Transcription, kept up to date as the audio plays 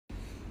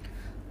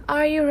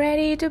Are you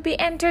ready to be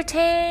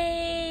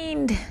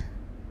entertained?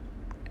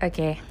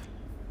 Okay,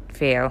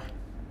 fail.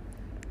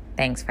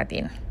 Thanks,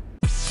 Fatin.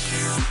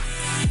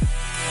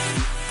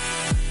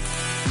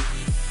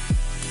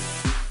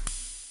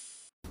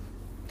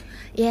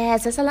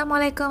 Yes,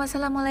 Assalamualaikum.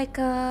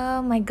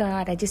 My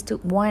God, I just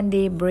took 1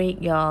 day break,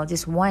 y'all.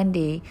 Just 1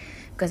 day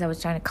because I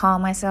was trying to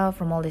calm myself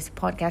from all this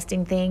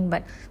podcasting thing.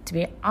 But to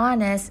be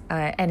honest,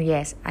 and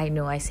yes, I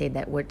know I say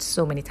that word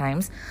so many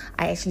times,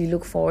 I actually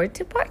look forward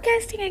to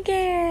podcasting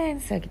again.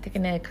 So kita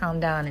kena calm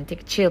down and take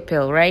a chill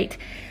pill, right?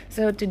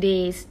 So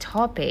today's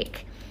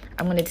topic,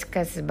 I'm going to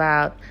discuss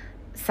about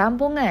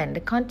sambungan, the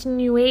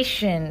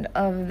continuation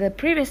of the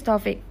previous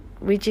topic,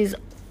 which is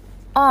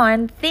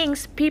on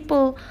things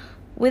people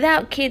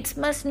without kids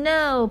must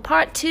know,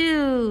 part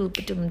 2.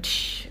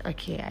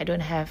 Okay, I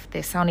don't have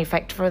the sound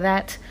effect for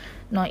that.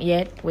 Not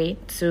yet.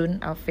 Wait, soon.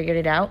 I'll figure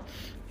it out.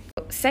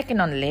 Second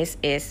on the list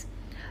is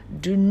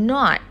do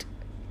not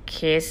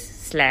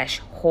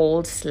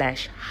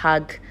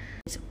kiss/hold/hug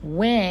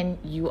when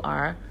you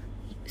are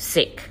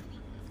sick.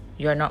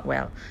 You're not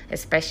well.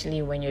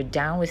 Especially when you're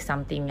down with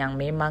something yang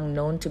memang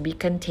known to be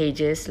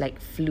contagious,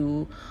 like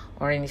flu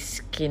or any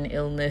skin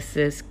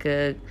illnesses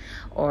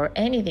or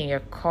anything.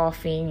 You're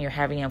coughing, you're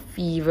having a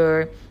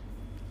fever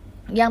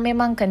yang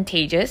memang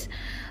contagious.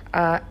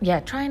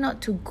 Try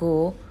not to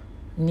go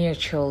near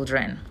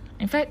children.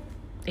 In fact,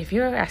 if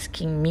you're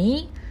asking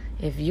me,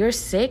 if you're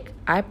sick,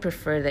 I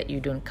prefer that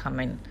you don't come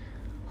and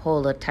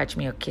hold or touch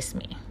me or kiss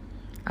me.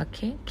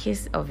 Okay?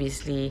 Kiss,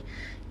 obviously,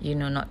 you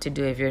know not to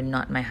do if you're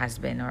not my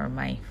husband or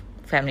my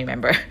family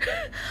member.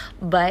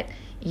 But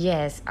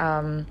yes,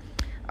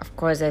 of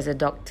course, as a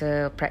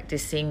doctor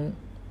practicing,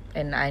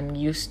 and I'm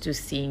used to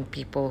seeing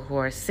people who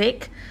are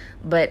sick,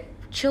 but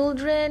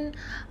children,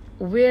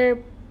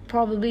 we're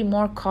probably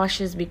more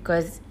cautious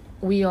because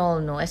we all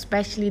know,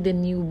 especially the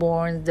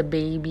newborns, the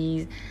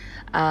babies.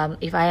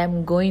 If I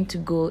am going to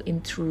go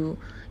into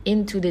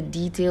the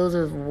details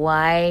of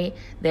why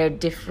they're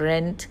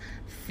different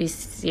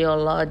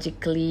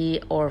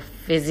physiologically or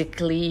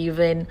physically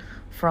even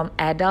from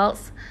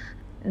adults,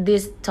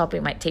 this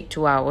topic might take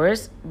 2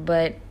 hours,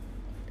 but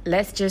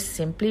let's just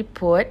simply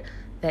put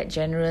that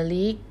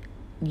generally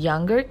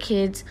younger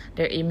kids,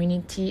 their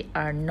immunity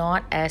are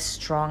not as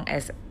strong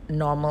as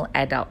normal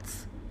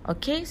adults.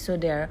 Okay, so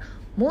they're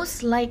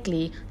most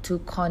likely to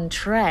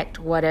contract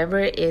whatever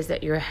it is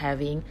that you're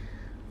having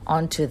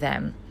onto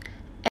them.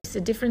 It's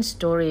a different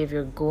story if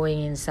you're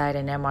going inside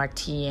an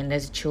MRT and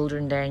there's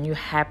children there and you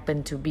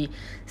happen to be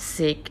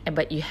sick,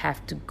 but you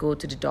have to go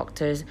to the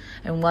doctors,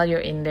 and while you're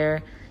in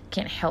there,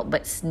 can't help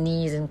but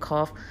sneeze and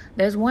cough.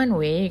 There's one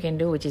way you can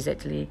do, which is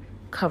actually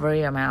cover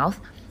your mouth.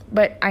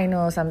 But I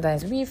know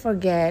sometimes we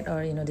forget,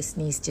 or the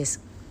sneeze just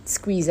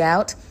squeeze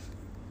out.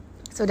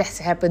 So that's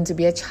happened to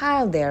be a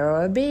child there,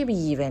 or a baby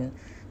even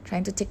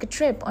trying to take a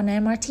trip on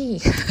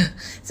MRT.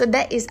 So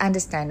that is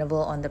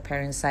understandable on the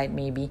parent side.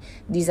 Maybe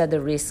these are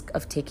the risks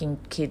of taking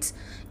kids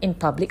in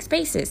public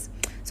spaces.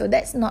 So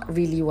that's not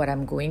really what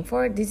I'm going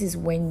for. This is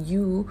when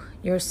you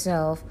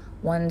yourself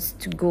wants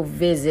to go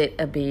visit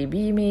a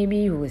baby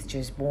maybe who was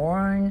just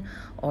born,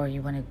 or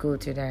you want to go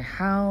to their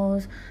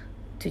house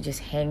to just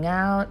hang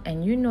out,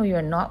 and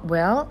you're not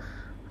well.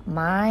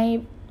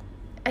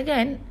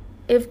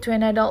 If to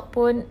an adult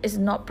pun, it's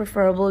not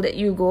preferable that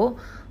you go,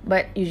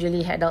 but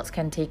usually adults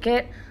can take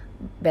it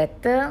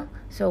better.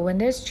 So when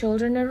there's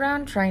children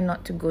around, try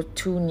not to go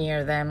too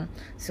near them.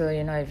 So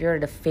if you're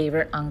the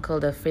favorite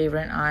uncle, the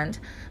favorite aunt,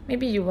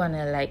 maybe you want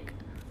to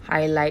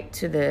highlight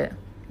to the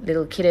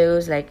little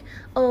kiddos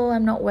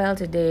I'm not well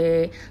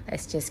today,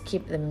 let's just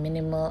keep the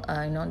minimal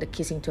the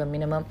kissing to a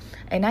minimum.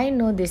 And I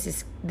know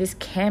this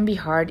can be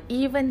hard,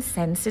 even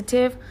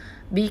sensitive,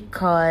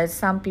 because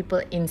some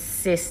people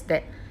insist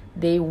that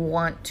they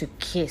want to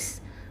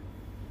kiss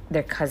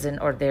their cousin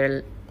or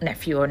their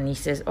nephew or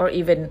nieces or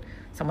even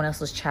someone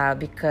else's child,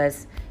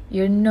 because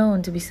you're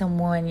known to be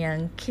someone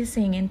yang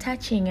kissing and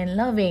touching and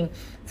loving.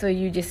 So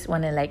you just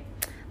want to alah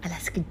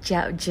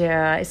sekejap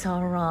je, it's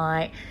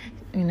alright,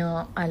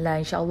 Allah,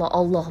 insyaAllah,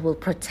 Allah will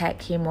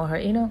protect him or her,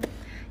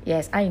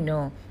 Yes, I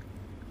know.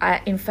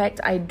 In fact,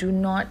 I do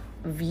not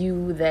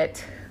view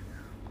that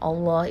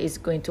Allah is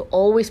going to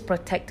always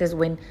protect us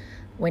when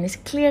it's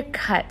clear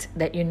cut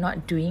that you're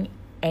not doing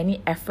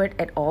any effort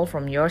at all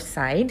from your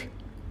side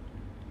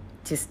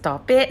to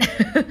stop it.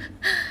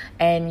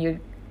 And you're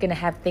gonna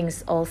have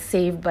things all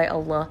saved by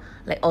Allah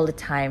all the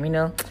time.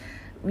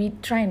 We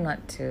try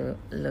not to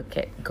look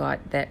at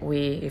God that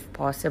way if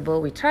possible.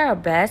 We try our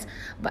best,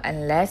 but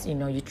unless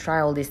you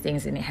try all these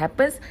things and it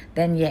happens,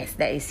 then yes,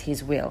 that is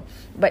His will.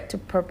 But to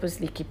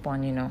purposely keep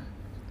on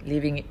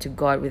leaving it to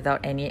God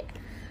without any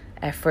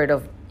effort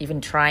of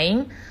even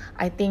trying,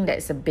 I think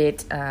that's a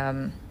bit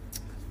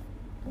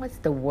what's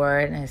the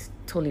word? I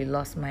totally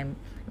lost my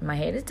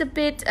head. It's a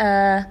bit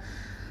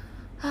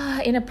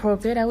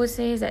inappropriate, I would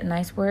say. Is that a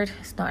nice word?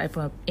 It's not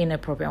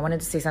inappropriate. I wanted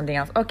to say something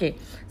else. Okay,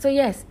 so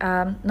yes,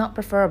 not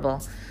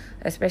preferable,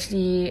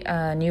 especially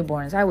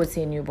newborns. I would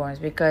say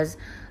newborns because,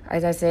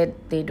 as I said,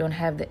 they don't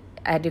have the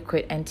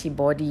adequate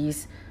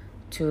antibodies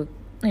to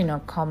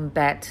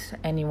combat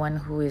anyone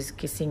who is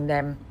kissing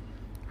them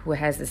who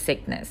has the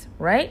sickness,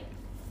 right?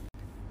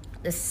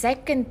 The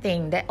second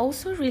thing that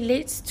also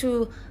relates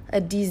to a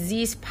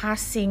disease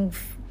passing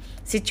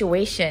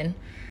situation,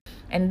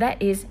 and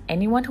that is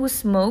anyone who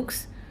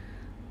smokes,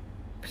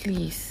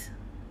 please,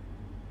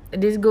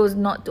 this goes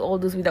not to all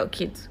those without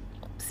kids.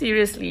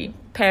 Seriously,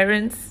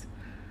 parents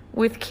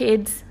with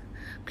kids,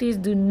 please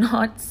do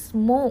not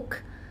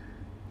smoke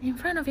in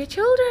front of your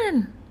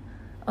children.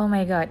 Oh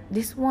my God,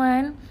 this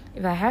one,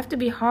 if I have to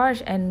be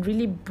harsh and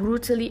really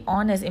brutally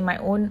honest in my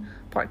own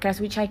podcast,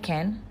 which I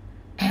can,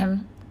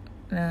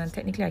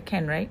 technically I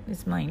can, right?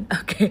 It's mine.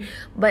 Okay.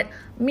 But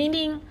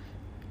meaning,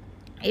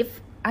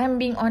 if I'm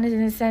being honest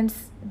in a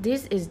sense,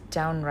 this is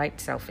downright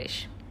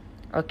selfish.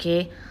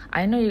 Okay?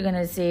 I know you're going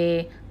to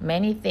say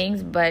many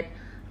things, but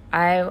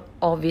I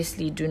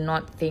obviously do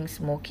not think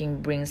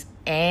smoking brings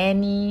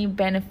any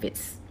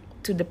benefits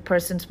to the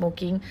person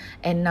smoking,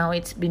 and now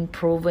it's been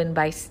proven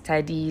by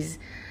studies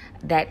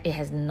that it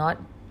has not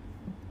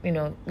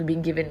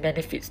been given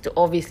benefits to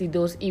obviously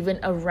those even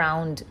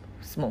around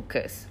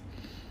smokers.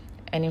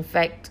 And in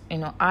fact,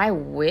 I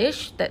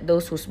wish that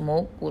those who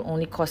smoke will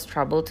only cause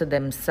trouble to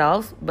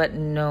themselves, but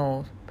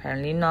no,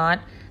 apparently not.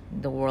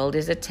 The world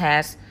is a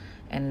test,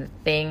 and the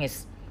thing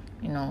is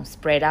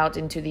spread out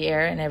into the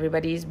air, and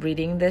everybody is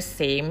breathing the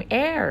same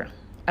air,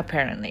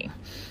 apparently,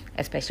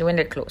 especially when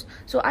they're close.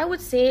 So I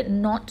would say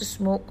not to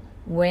smoke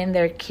when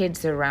there are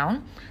kids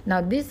around. Now,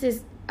 this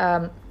is,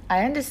 I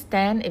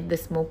understand if the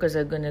smokers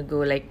are going to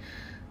go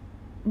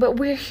but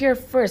we're here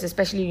first,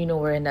 especially,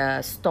 we're in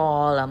a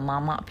stall, a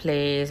mama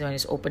place, or in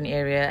this open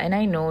area. And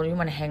I know you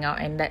want to hang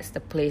out, and that's the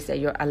place that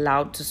you're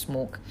allowed to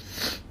smoke.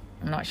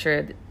 I'm not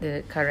sure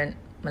the current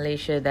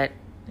Malaysia that,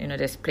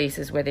 there's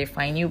places where they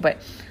fine you, but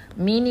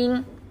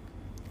meaning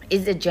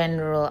is a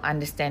general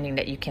understanding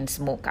that you can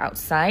smoke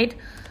outside.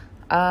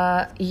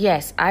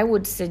 Yes, I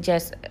would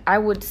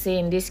say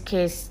in this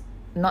case,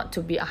 not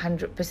to be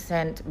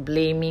 100%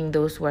 blaming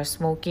those who are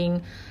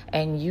smoking,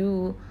 and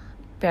you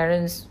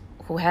parents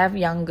who have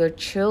younger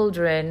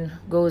children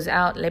goes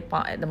out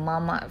lepak at the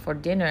mama for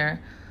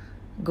dinner,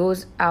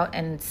 goes out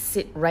and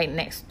sit right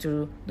next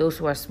to those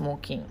who are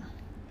smoking.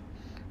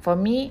 For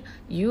me,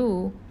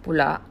 you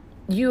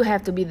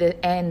have to be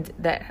the end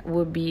that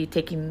will be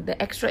taking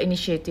the extra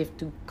initiative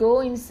to go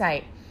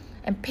inside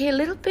and pay a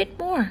little bit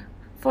more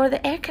for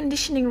the air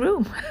conditioning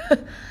room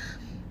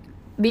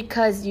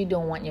because you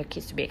don't want your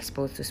kids to be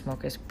exposed to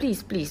smokers.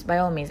 Please, by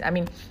all means. I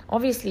mean,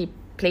 obviously,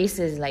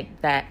 places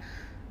like that,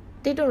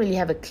 they don't really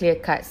have a clear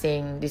cut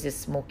saying this is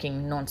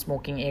smoking,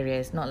 non-smoking area.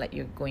 It's not like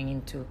you're going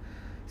into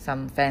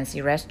some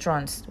fancy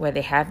restaurants where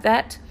they have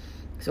that.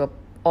 So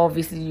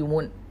obviously you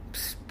won't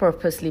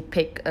purposely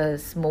pick a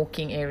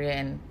smoking area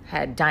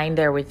and dine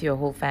there with your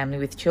whole family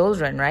with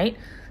children, right?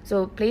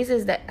 So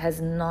places that does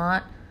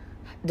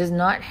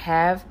not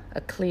have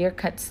a clear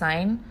cut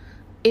sign,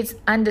 it's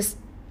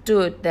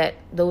understood that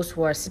those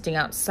who are sitting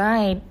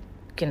outside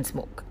can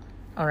smoke.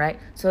 All right.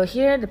 So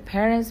here the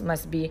parents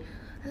must be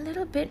a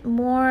little bit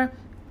more,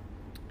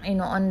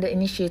 on the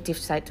initiative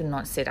side to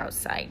not sit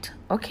outside.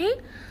 Okay?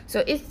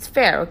 So it's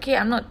fair, okay?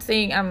 I'm not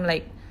saying I'm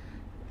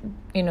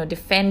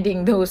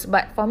defending those,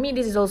 but for me,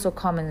 this is also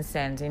common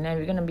sense. You're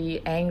going to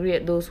be angry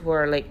at those who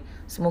are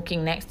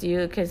smoking next to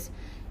you because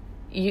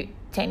you're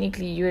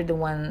the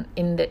one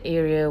in the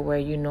area where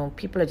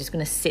people are just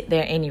going to sit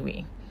there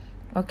anyway.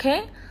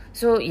 Okay?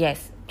 So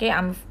yes, okay,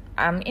 I'm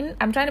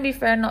trying to be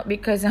fair, not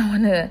because I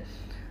want to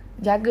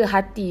jaga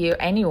hati or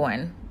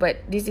anyone, but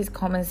this is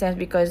common sense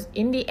because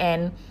in the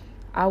end,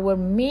 our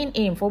main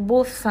aim for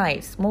both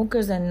sides,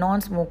 smokers and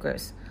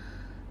non-smokers,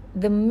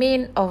 the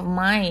main of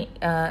my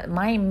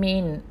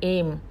main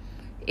aim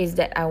is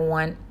that I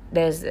want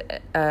there's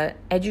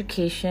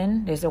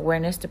education, there's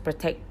awareness to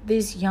protect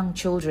these young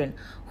children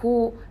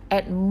who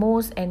at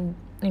most, and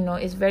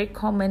it's very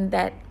common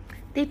that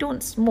they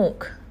don't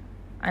smoke,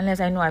 unless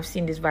I know I've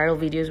seen these viral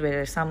videos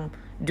where some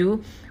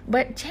do,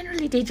 but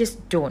generally they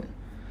just don't.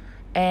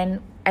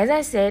 And as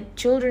I said,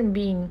 children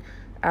being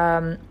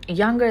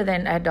younger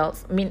than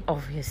adults,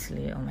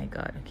 obviously, oh my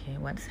God, okay,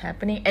 what's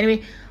happening?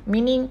 Anyway,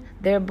 meaning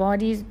their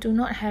bodies do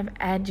not have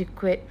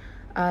adequate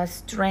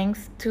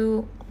strength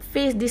to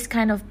face this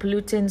kind of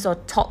pollutants or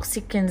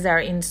toxicants that are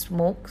in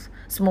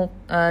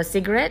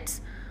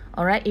cigarettes.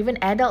 All right, even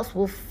adults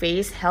will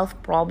face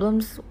health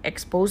problems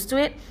exposed to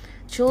it.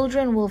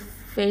 Children will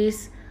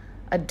face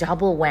a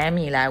double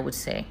whammy, I would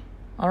say.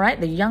 All right,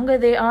 the younger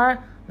they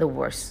are, the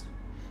worse.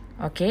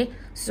 Okay,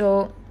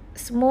 so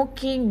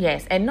smoking,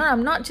 yes. And no,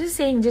 I'm not just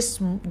saying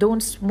just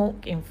don't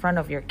smoke in front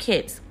of your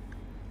kids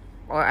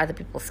or other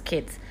people's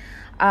kids.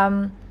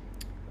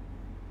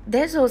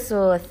 There's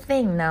also a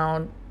thing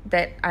now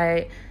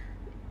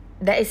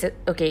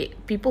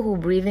people who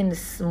breathe in the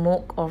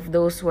smoke of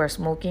those who are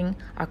smoking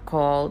are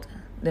called,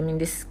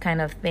 this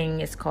kind of thing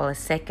is called a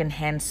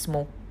secondhand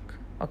smoke,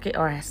 okay,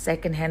 or a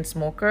secondhand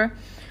smoker.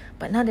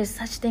 But now there's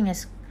such thing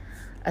as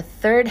a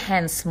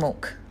third-hand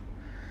smoke.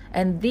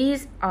 And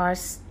these are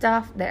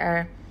stuff that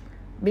are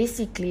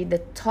basically the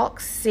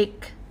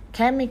toxic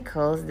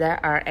chemicals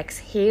that are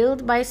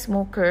exhaled by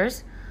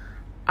smokers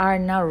are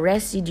now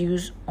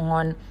residues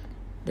on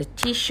the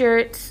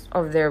t-shirts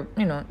of their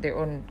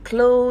own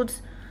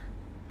clothes.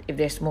 If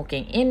they're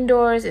smoking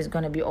indoors, it's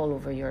going to be all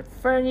over your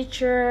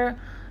furniture,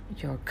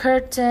 your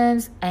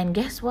curtains, and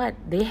guess what?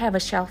 They have a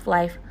shelf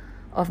life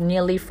of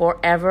nearly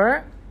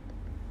forever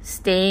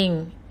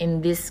staying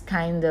in this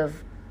kind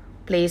of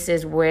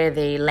places where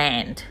they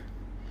land.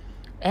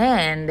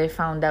 And they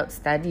found out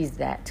studies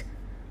that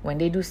when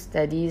they do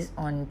studies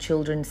on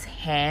children's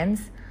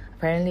hands,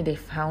 apparently they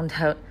found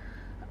out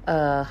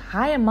a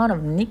high amount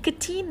of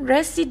nicotine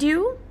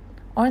residue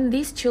on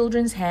these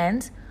children's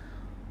hands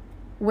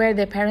where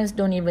their parents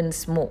don't even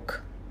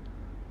smoke.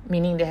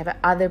 Meaning they have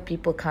other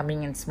people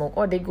coming and smoke,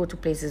 or they go to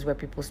places where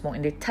people smoke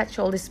and they touch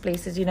all these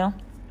places,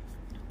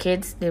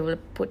 Kids, they will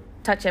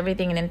touch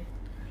everything and then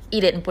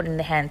eat it and put it in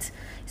their hands.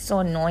 It's so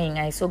annoying.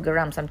 I so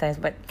geram sometimes,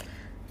 but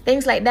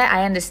things like that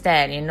I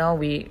understand,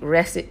 we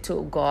rest it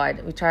to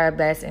God. We try our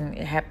best and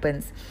it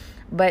happens.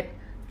 But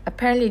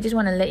apparently just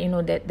want to let you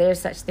know that there's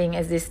such thing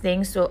as this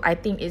thing. So I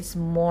think it's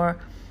more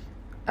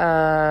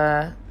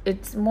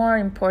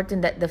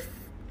important that the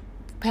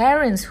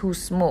parents who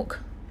smoke,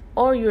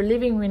 or you're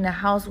living in a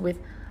house with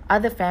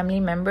other family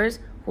members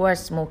who are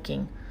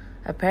smoking.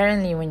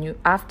 Apparently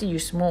after you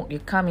smoke, you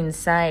come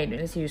inside.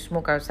 Let's say you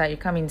smoke outside, you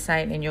come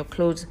inside and your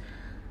clothes,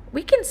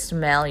 we can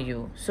smell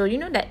you. So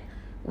that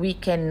we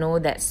can know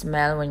that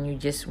smell when you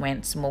just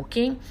went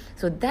smoking.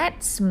 So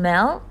that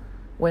smell,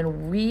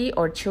 when we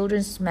or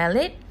children smell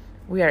it,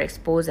 we are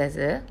exposed as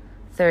a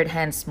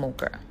third-hand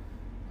smoker.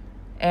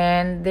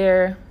 And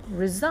their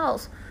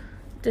results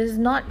does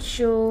not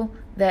show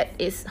that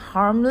it's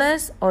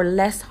harmless or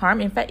less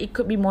harm. In fact, it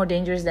could be more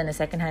dangerous than a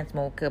second-hand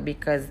smoker,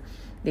 because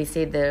they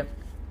say the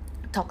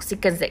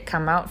toxicants that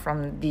come out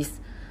from these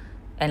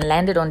and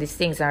landed on these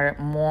things are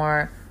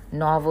more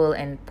novel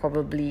and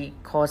probably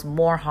cause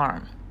more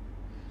harm,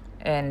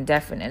 and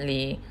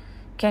definitely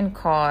can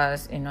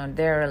cause,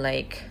 they're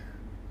like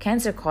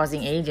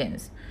cancer-causing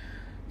agents.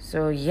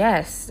 So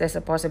yes, there's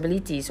a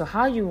possibility. So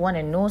how you want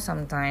to know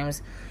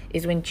sometimes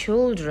is when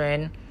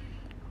children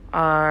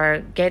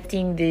are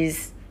getting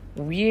this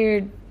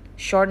weird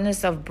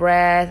shortness of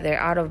breath, they're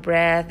out of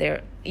breath,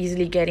 they're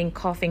easily getting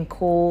coughing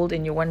cold,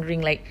 and you're wondering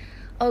like,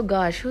 oh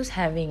gosh, who's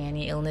having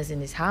any illness in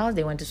this house?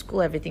 They went to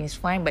school, everything is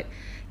fine, but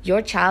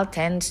your child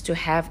tends to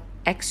have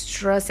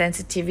extra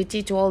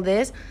sensitivity to all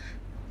this.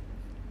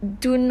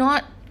 Do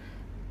not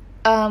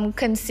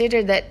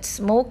consider that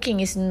smoking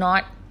is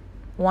not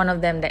one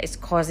of them that is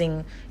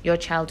causing your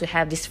child to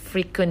have these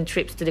frequent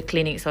trips to the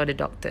clinics or the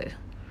doctor.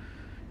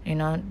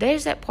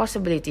 There's that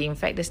possibility. In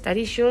fact, the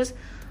study shows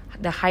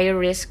the higher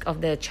risk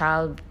of the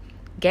child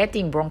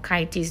getting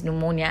bronchitis,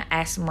 pneumonia,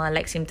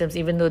 asthma-like symptoms,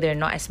 even though they're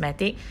not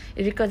asthmatic,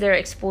 is because they're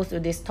exposed to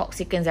these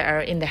toxicants that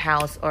are in the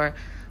house or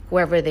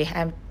whoever they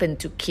happen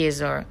to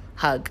kiss or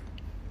hug.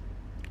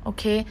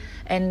 Okay,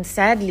 and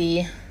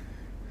sadly,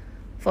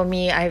 for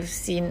me, I've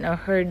seen or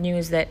heard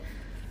news that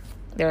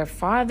there are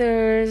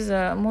fathers,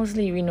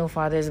 mostly we know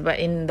fathers, but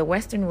in the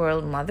Western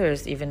world,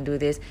 mothers even do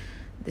this.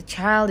 The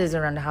child is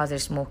around the house, they're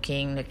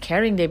smoking, they're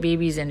carrying their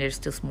babies and they're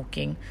still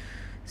smoking.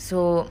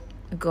 So,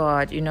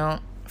 God,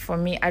 for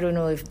me, I don't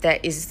know if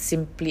that is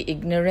simply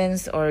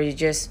ignorance or you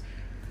just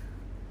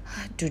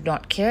do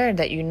not care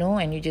that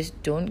and you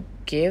just don't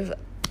give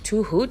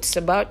two hoots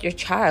about your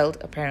child,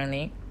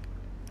 apparently.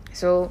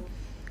 So,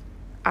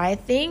 I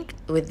think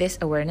with this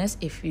awareness,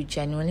 if you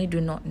genuinely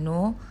do not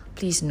know,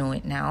 please know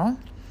it now.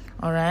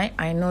 All right?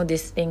 I know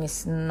this thing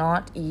is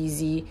not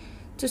easy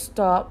to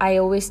stop. I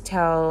always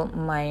tell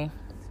my,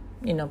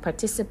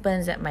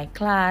 participants at my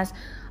class,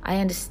 I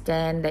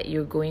understand that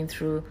you're going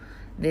through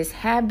this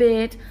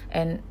habit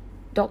and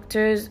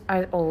doctors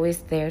are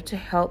always there to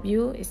help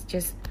you. It's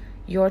just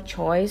your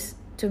choice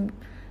to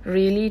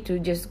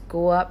just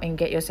go up and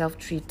get yourself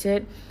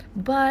treated.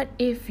 But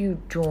if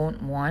you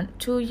don't want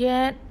to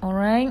yet, all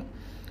right,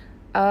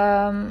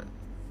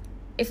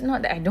 it's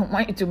not that I don't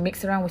want you to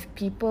mix around with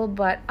people,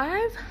 but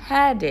I've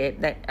had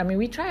it that,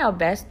 we try our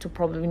best to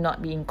probably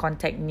not be in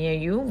contact near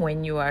you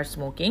when you are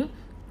smoking.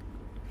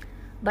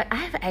 But I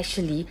have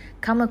actually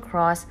come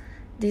across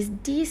this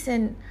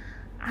decent,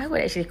 I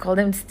would actually call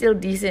them still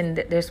decent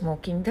that they're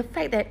smoking. The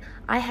fact that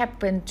I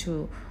happen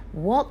to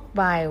walk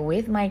by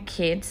with my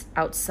kids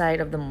outside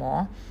of the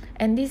mall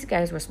and these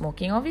guys were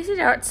smoking. Obviously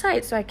they're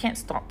outside, so I can't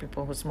stop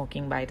people who are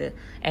smoking by the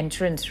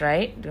entrance,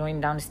 right? Going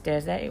down the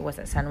stairs there. It was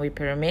at Sunway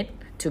Pyramid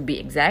to be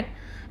exact.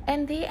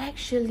 And they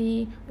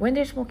actually, when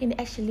they're smoking, they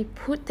actually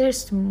put their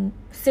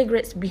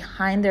cigarettes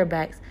behind their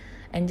backs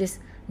and just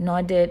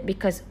nodded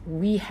because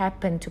we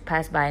happened to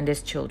pass by and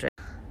there's children.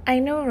 I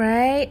know,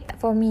 right?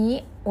 For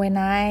me, when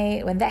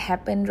that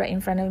happened right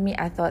in front of me,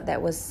 I thought that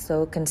was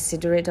so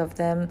considerate of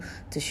them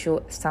to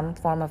show some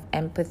form of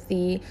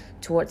empathy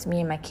towards me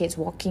and my kids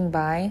walking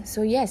by.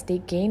 So yes, they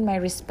gained my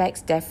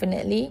respects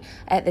definitely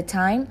at the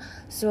time.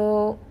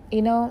 So,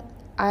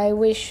 I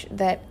wish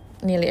that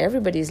nearly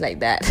everybody's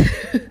like that.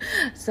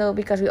 So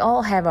because we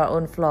all have our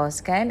own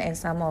flaws, and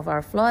some of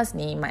our flaws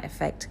might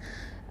affect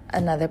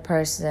another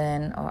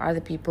person or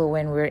other people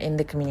when we're in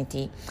the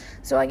community.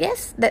 So I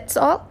guess that's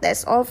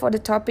all for the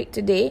topic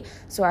today.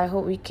 So I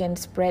hope we can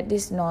spread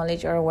this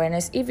knowledge or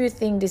awareness. If you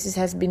think this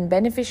has been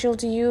beneficial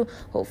to you,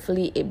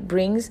 hopefully it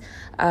brings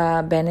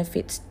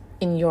benefits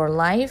in your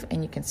life,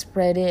 and you can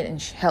spread it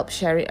and help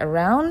share it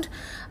around.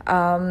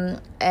 I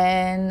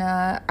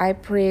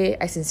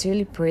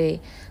sincerely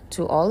pray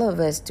to all of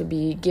us to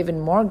be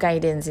given more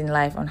guidance in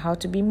life on how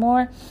to be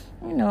more,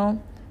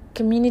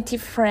 community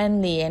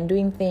friendly and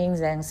doing things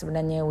yang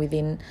sebenarnya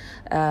within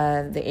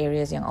the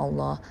areas yang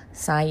Allah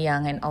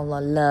sayang and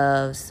Allah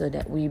loves, so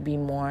that we be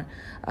more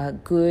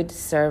good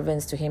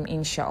servants to Him,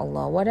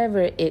 insyaAllah, whatever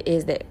it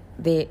is that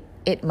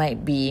it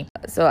might be.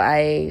 So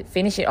I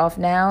finish it off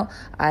now.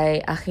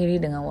 I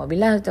akhiri dengan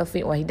wabillahi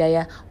taufiq wa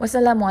hidayah.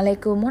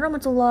 Wassalamualaikum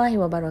warahmatullahi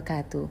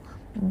wabarakatuh.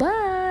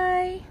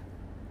 Bye.